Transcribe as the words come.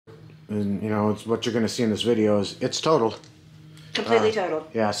and you know, it's what you're going to see in this video is it's totaled. Completely totaled.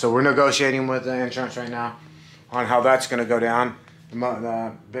 Yeah, so we're negotiating with the insurance right now on how that's going to go down.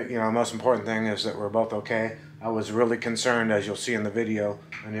 The you know, most important thing is that we're both okay. I was really concerned, as you'll see in the video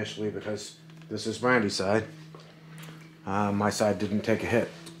initially, because this is Brandy's side. My side didn't take a hit.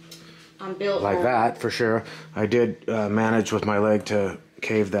 I'm built like that for sure. I did manage with my leg to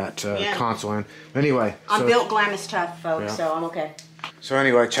cave that console in. Anyway, I'm built Glamis tough, folks, so I'm okay. So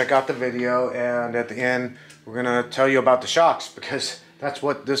anyway, check out the video, and at the end, we're gonna tell you about the shocks, because that's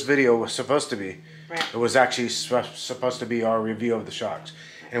what this video was supposed to be. Right. It was actually supposed to be our review of the shocks,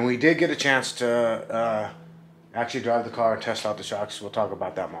 and we did get a chance to actually drive the car and test out the shocks. We'll talk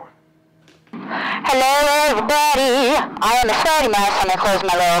about that more. Hello everybody, I am a sweaty mess. I'm gonna close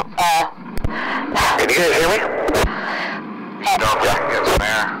my little, Can you guys hear me? No, it's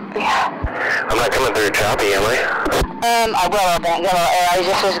there. Yeah. I'm not coming through choppy, am I? I will open, get a little air. I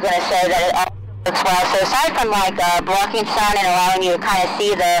just was gonna say that it all looks well. So aside from like, blocking sun and allowing you to kind of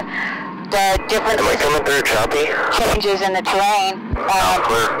see the different Am I coming through choppy? changes in the terrain,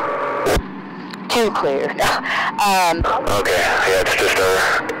 Clear. too clear. Okay, yeah, it's just,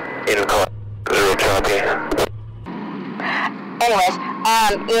 in call. Zero choppy. Anyways,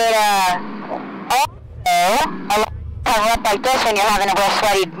 it, also, cover up like this when you're having a real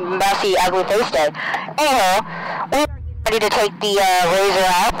sweaty, messy, ugly face day. Anyhow, we're ready to take the,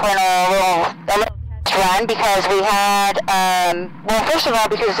 RZR out for a little run because we had, well, first of all,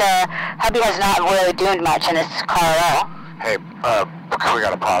 because, hubby has not really doomed much in this car at all. Hey, we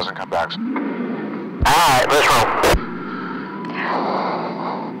gotta pause and come back. Alright, let's roll.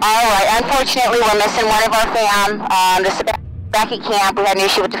 Alright, unfortunately we're missing one of our fam. This is back at camp. We had an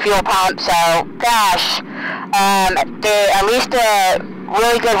issue with the fuel pump, so gosh. At least a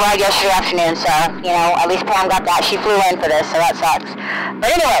really good ride yesterday afternoon, so, you know, at least Pam got that. She flew in for this, so that sucks. But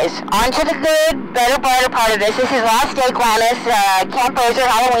anyways, on to the good, better, brighter part of this. This is last day Glamis, Camp RZR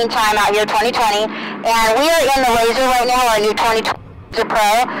Halloween time out here 2020. And we are in the RZR right now, our new 2020 RZR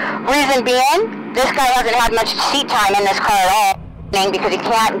Pro. Reason being, this guy hasn't had much seat time in this car at all, because he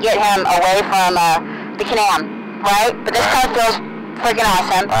can't get him away from the Can-Am, right? But this car feels freaking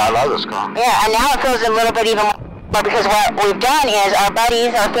awesome. I love this car. Yeah, and now it feels a little bit even more, because what we've done is our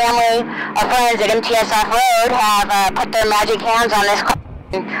buddies, our family, our friends at MTS Offroad have put their magic hands on this car.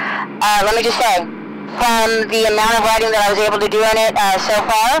 Let me just say, from the amount of riding that I was able to do in it so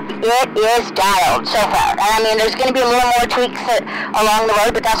far, it is dialed so far. And I mean, there's going to be a little more tweaks along the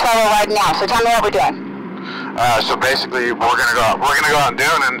road, but that's why we're riding now. So tell me what we're doing. So basically, we're gonna go out and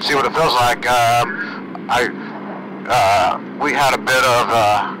dune and see what it feels like. We had a bit of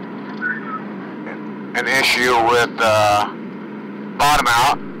an issue with bottom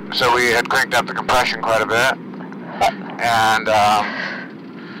out, so we had cranked up the compression quite a bit, and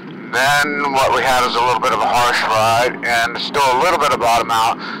then what we had is a little bit of a harsh ride and still a little bit of bottom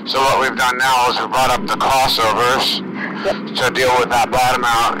out. So what we've done now is we brought up the crossovers to deal with that bottom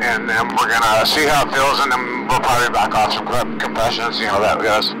out, and then we're gonna see how it feels, and then we'll probably back off some compression and see how that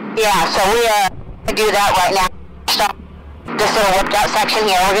goes. Yeah, so we do that right now. Stop this little whipped out section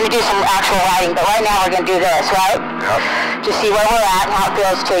here. We're gonna do some actual riding, but right now we're gonna do this, right? Yep. Just see where we're at and how it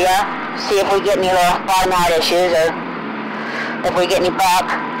feels to you. See if we get any little bottom out issues, or if we get any buck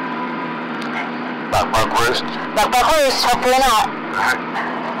roost. Buck roost, hopefully not.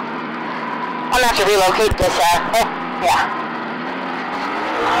 I'm gonna have to relocate this, yeah.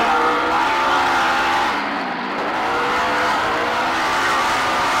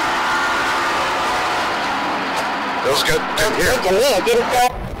 Feels good. Good to me. It didn't feel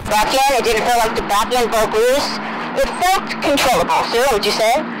back in. It didn't feel like the back end broke loose. It felt controllable, sir, would you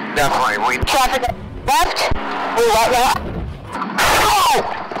say? Definitely. Traffic left. We right now.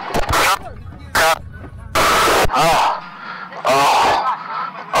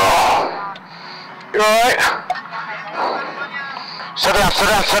 You alright? Sit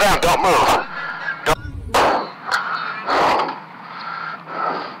down, don't move.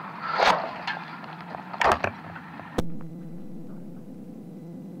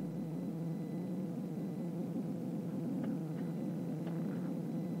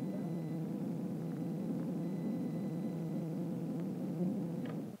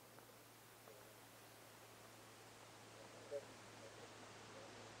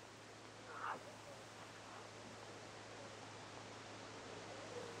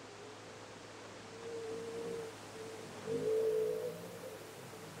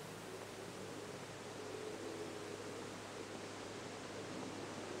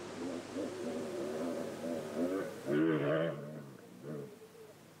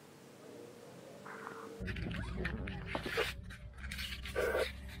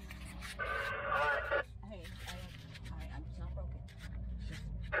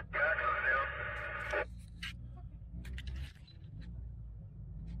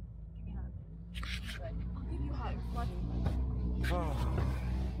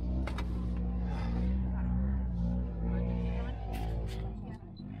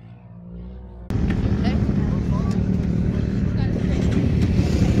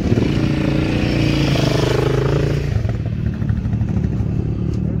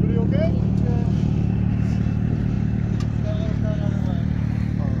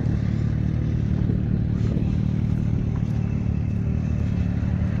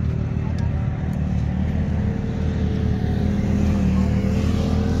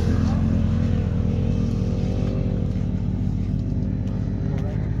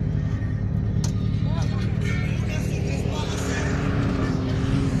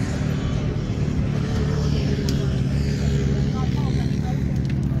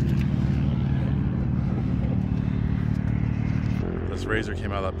 This RZR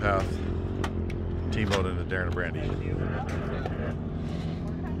came out of that path, T-mode into Darin Brandi.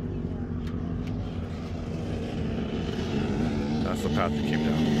 That's the path that came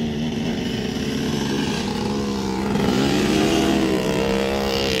down.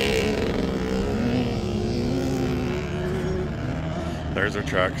 There's our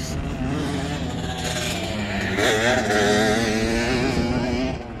tracks.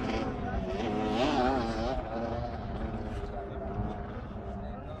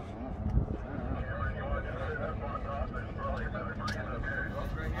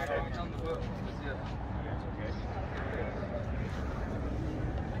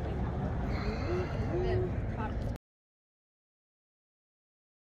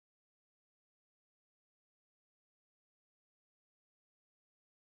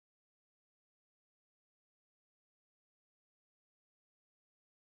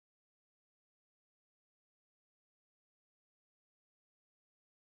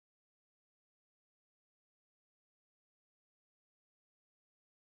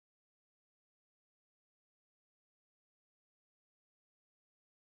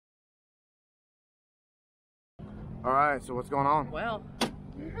 All right, so what's going on? Well,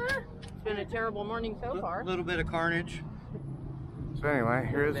 it's been a terrible morning so far. A little bit of carnage. So anyway,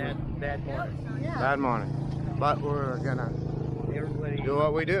 here's Bad morning. Yeah. bad morning, but we're gonna do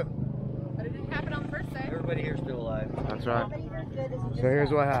what we do. But it didn't happen on the first day. Everybody here's still alive. That's right. So here's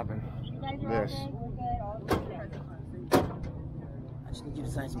what happened. This. I just need you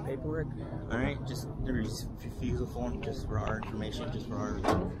to sign some paperwork. All right, just the refusal form, just for our information, just for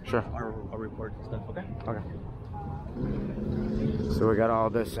our reports and stuff. Okay. Okay. So we got all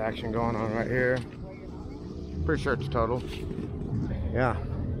this action going on right here. Pretty sure it's total. Yeah.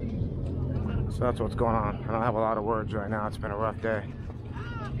 So that's what's going on. I don't have a lot of words right now. It's been a rough day.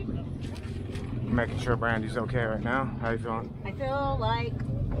 I'm making sure Brandy's okay right now. How you feeling? I feel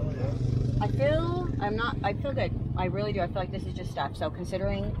good. I really do. I feel like this is just stuff. So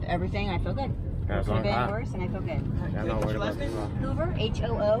considering everything, I feel good. Yeah, It's been worse, and I feel good. Yeah, no worries about this. Hoover,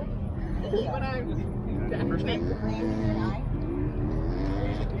 H-O-O. First name?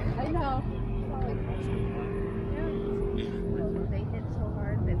 I know. They hit so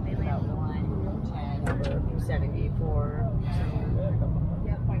hard that they landed 74.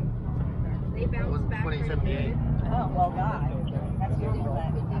 They bounced back. 2078. Oh, well, God. That's really good.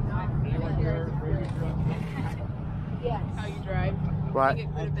 How you drive? What? It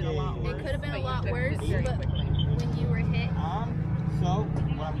could have been a lot worse. It could have been a lot worse, but when you were hit, So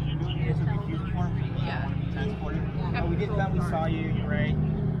what I'm doing here is a refusal form. Yeah. Transported. We did come. We saw you. You're right.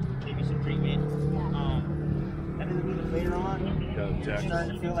 Gave you some treatment. That doesn't mean that later on you're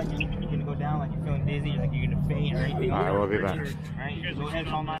starting to feel like you're gonna go down, like you're feeling dizzy, like you're gonna faint or anything. All right, we'll be back. All right. Go ahead and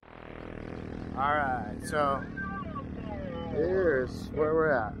call my. All right, so here's where we're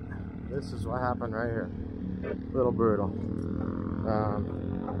at. This is what happened right here. A little brutal.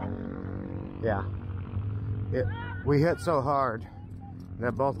 Yeah. We hit so hard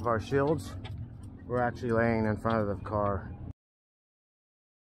that both of our shields were actually laying in front of the car.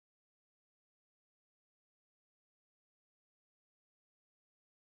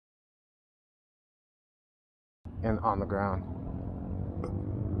 And on the ground.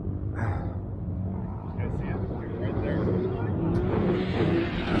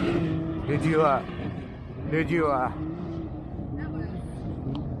 Did you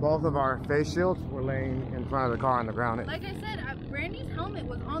both of our face shields were laying in front of the car on the ground. like I said, Brandy's helmet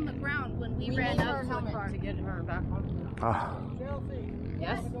was on the ground when we ran up to the car. To get her back on.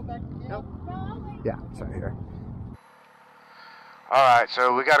 Yes? Nope. Yeah, it's right here. All right,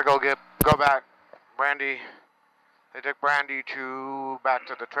 so we got to go back. Brandy, they took Brandy back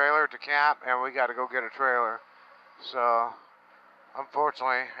to the trailer to camp, and we got to go get a trailer. So,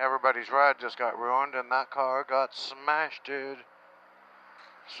 unfortunately, everybody's ride just got ruined, and that car got smashed, dude.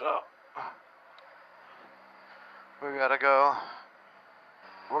 So, we got to go.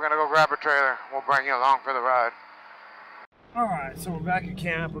 We're going to go grab a trailer. We'll bring you along for the ride. All right, so we're back at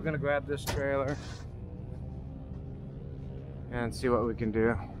camp. We're going to grab this trailer and see what we can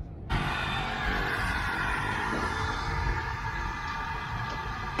do.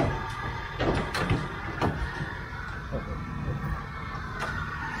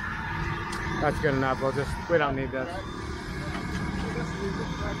 That's good enough. We don't need this.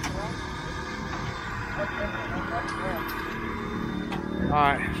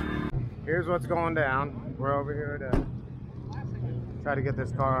 Alright, here's what's going down. We're over here to try to get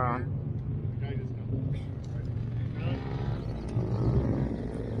this car on.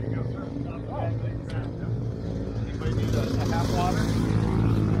 Anybody need a half water?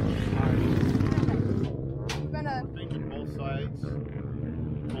 It's been a Thanking both sides.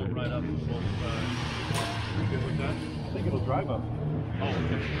 drive up. Oh,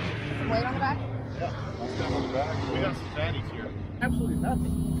 okay. Some weight on the back? Yeah, let's stand on the back. We got some fatties here. Absolutely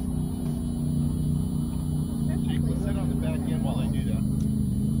nothing. Jake, let's sit on the back end while I do that.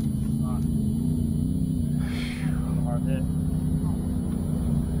 Hard hit.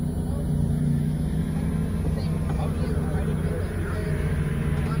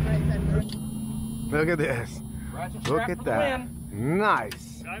 Look at this. Look at that.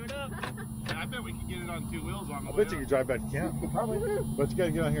 Nice. Drive it up. Yeah, I bet we could get it on 2 wheels on the way. I bet you up. could drive back to camp. Probably. But you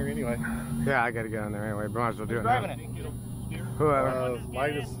gotta get on here anyway. Yeah, I gotta get on there anyway. Might as well do it now. Driving it. Whoever.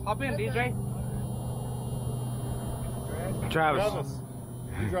 Lightest. Hop in, DJ. Travis.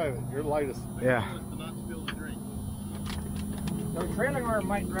 You drive it. You're the lightest. Yeah. The trailing arm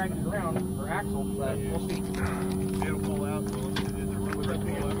might drag it around for axle, but we'll see. It'll pull out.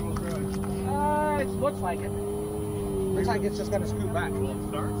 It looks like it. Looks like it's just gonna scoot back. Well, it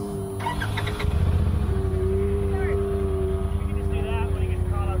starts.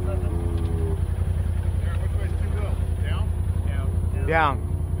 Down.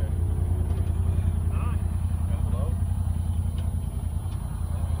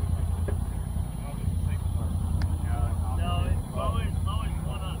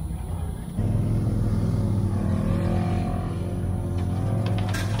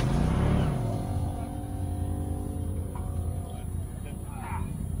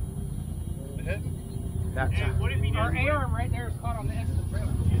 Our A-arm right there is caught on the edge of the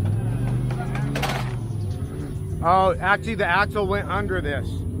trailer. Oh, actually, the axle went under this.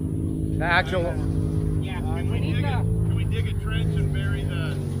 The axle. Yeah, Can we dig a trench and bury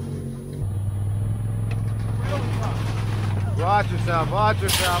the... Watch yourself, watch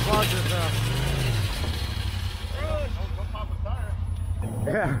yourself, watch yourself. Don't pop a tire.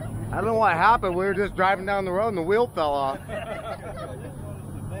 Yeah, I don't know what happened. We were just driving down the road and the wheel fell off.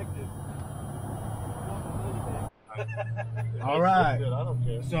 All right. I don't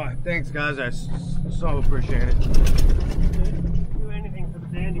care. So, thanks, guys. I so appreciate it. Do anything for the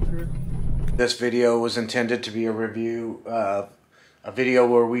Dandi crew. This video was intended to be a review of a video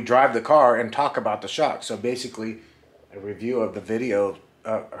where we drive the car and talk about the shock. So basically, a review of the video,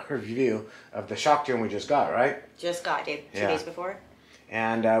 a review of the shock tune we just got, right? Just got it 2 days before.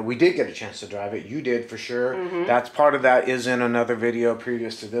 And we did get a chance to drive it. You did for sure. That's part of that is in another video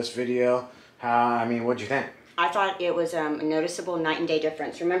previous to this video. I mean, what'd you think? I thought it was a noticeable night and day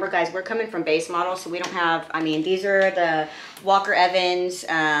difference. Remember, guys, we're coming from base models, so we don't have, I mean, these are the Walker Evans,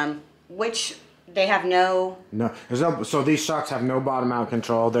 which they have no... No, there's no, so these shocks have no bottom out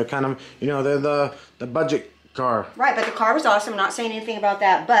control. They're kind of, you know, they're the budget car. Right, but the car was awesome. I'm not saying anything about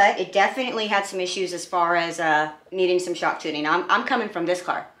that, but it definitely had some issues as far as needing some shock tuning. I'm coming from this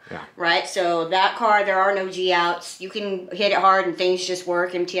car. Yeah. Right, so that car, there are no G outs. You can hit it hard and things just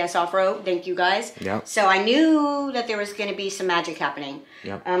work. MTS Offroad, thank you guys. Yep. So I knew that there was going to be some magic happening.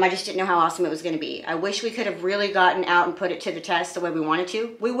 Yep. I just didn't know how awesome it was going to be. I wish we could have really gotten out and put it to the test the way we wanted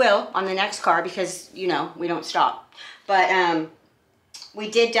to. We will on the next car because, you know, we don't stop. But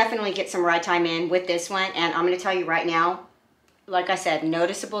we did definitely get some ride time in with this one. And I'm going to tell you right now, like I said,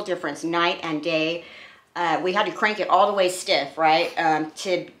 noticeable difference night and day. We had to crank it all the way stiff, right,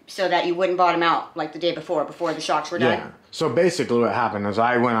 so that you wouldn't bottom out like the day before the shocks were done. Yeah. So basically what happened is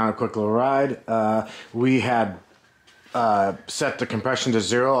I went on a quick little ride. We had set the compression to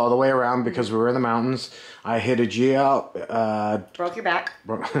 0 all the way around because we were in the mountains. I hit a G out. Broke your back.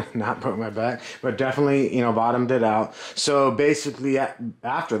 Not broke my back, but definitely, you know, bottomed it out. So basically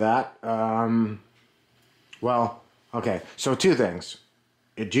after that, well, okay, so 2 things.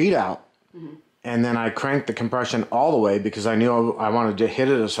 It G'd out. And then I cranked the compression all the way because I knew I wanted to hit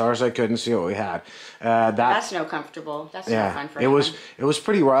it as hard as I could and see what we had. That's no comfortable. That's no fun for anyone. It was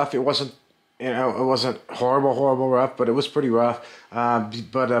pretty rough. It wasn't, you know, it wasn't horrible rough, but it was pretty rough.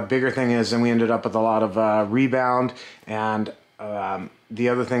 But a bigger thing is, then we ended up with a lot of rebound, and the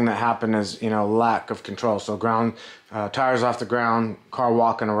other thing that happened is, you know, lack of control. So ground tires off the ground, car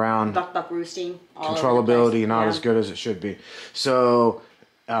walking around, buck roosting, all controllability not as good as it should be. So.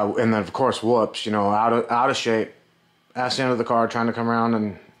 And then of course, whoops, you know, out of shape. Ass end of the car, trying to come around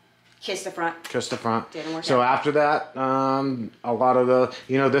and kiss the front. Didn't work so out. after that, a lot of the,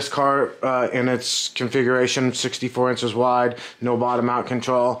 you know, this car in its configuration, 64 inches wide, no bottom out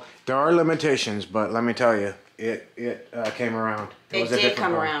control. There are limitations, but let me tell you, it came around. It did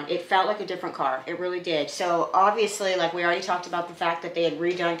come around. It felt like a different car. It really did. So obviously, like we already talked about the fact that they had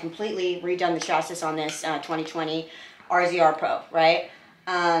completely redone the chassis on this 2020 RZR Pro, right?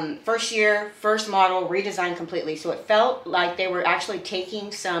 First year, first model, redesigned completely. So it felt like they were actually taking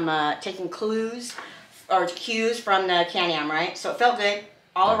some, taking cues from the Can-Am, right? So it felt good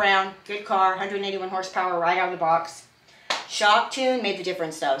all around, good car, 181 horsepower right out of the box. Shock tune made the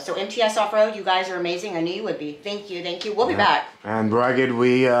difference though. So MTS Off-Road, you guys are amazing. I knew you would be. Thank you, thank you. We'll be back. And Rugged,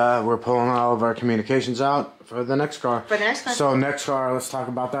 we're pulling all of our communications out for the next car. For the next car. So next car, let's talk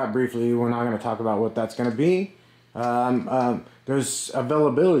about that briefly. We're not going to talk about what that's going to be. There's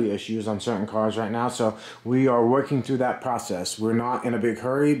availability issues on certain cars right now, so we are working through that process. We're not in a big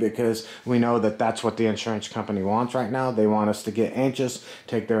hurry because we know that that's what the insurance company wants right now. They want us to get anxious,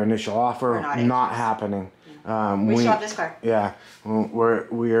 take their initial offer. Not happening. We still have this car. Yeah,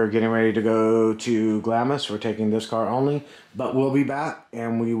 we are getting ready to go to Glamis. We're taking this car only, but we'll be back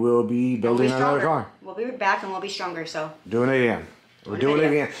and we will be building another car. We'll be back and we'll be stronger. So doing it again. We're doing it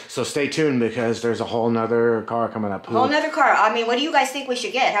again. So stay tuned because there's a whole nother car coming up. A whole nother car. I mean, what do you guys think we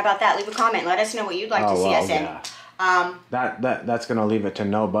should get? How about that? Leave a comment. Let us know what you'd like to see us in. That's gonna leave it to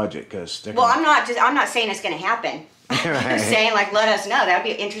no budget because. Well, I'm not saying it's gonna happen. I'm saying, like, let us know. That would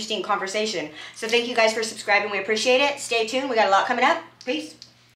be an interesting conversation. So thank you guys for subscribing. We appreciate it. Stay tuned. We got a lot coming up. Peace.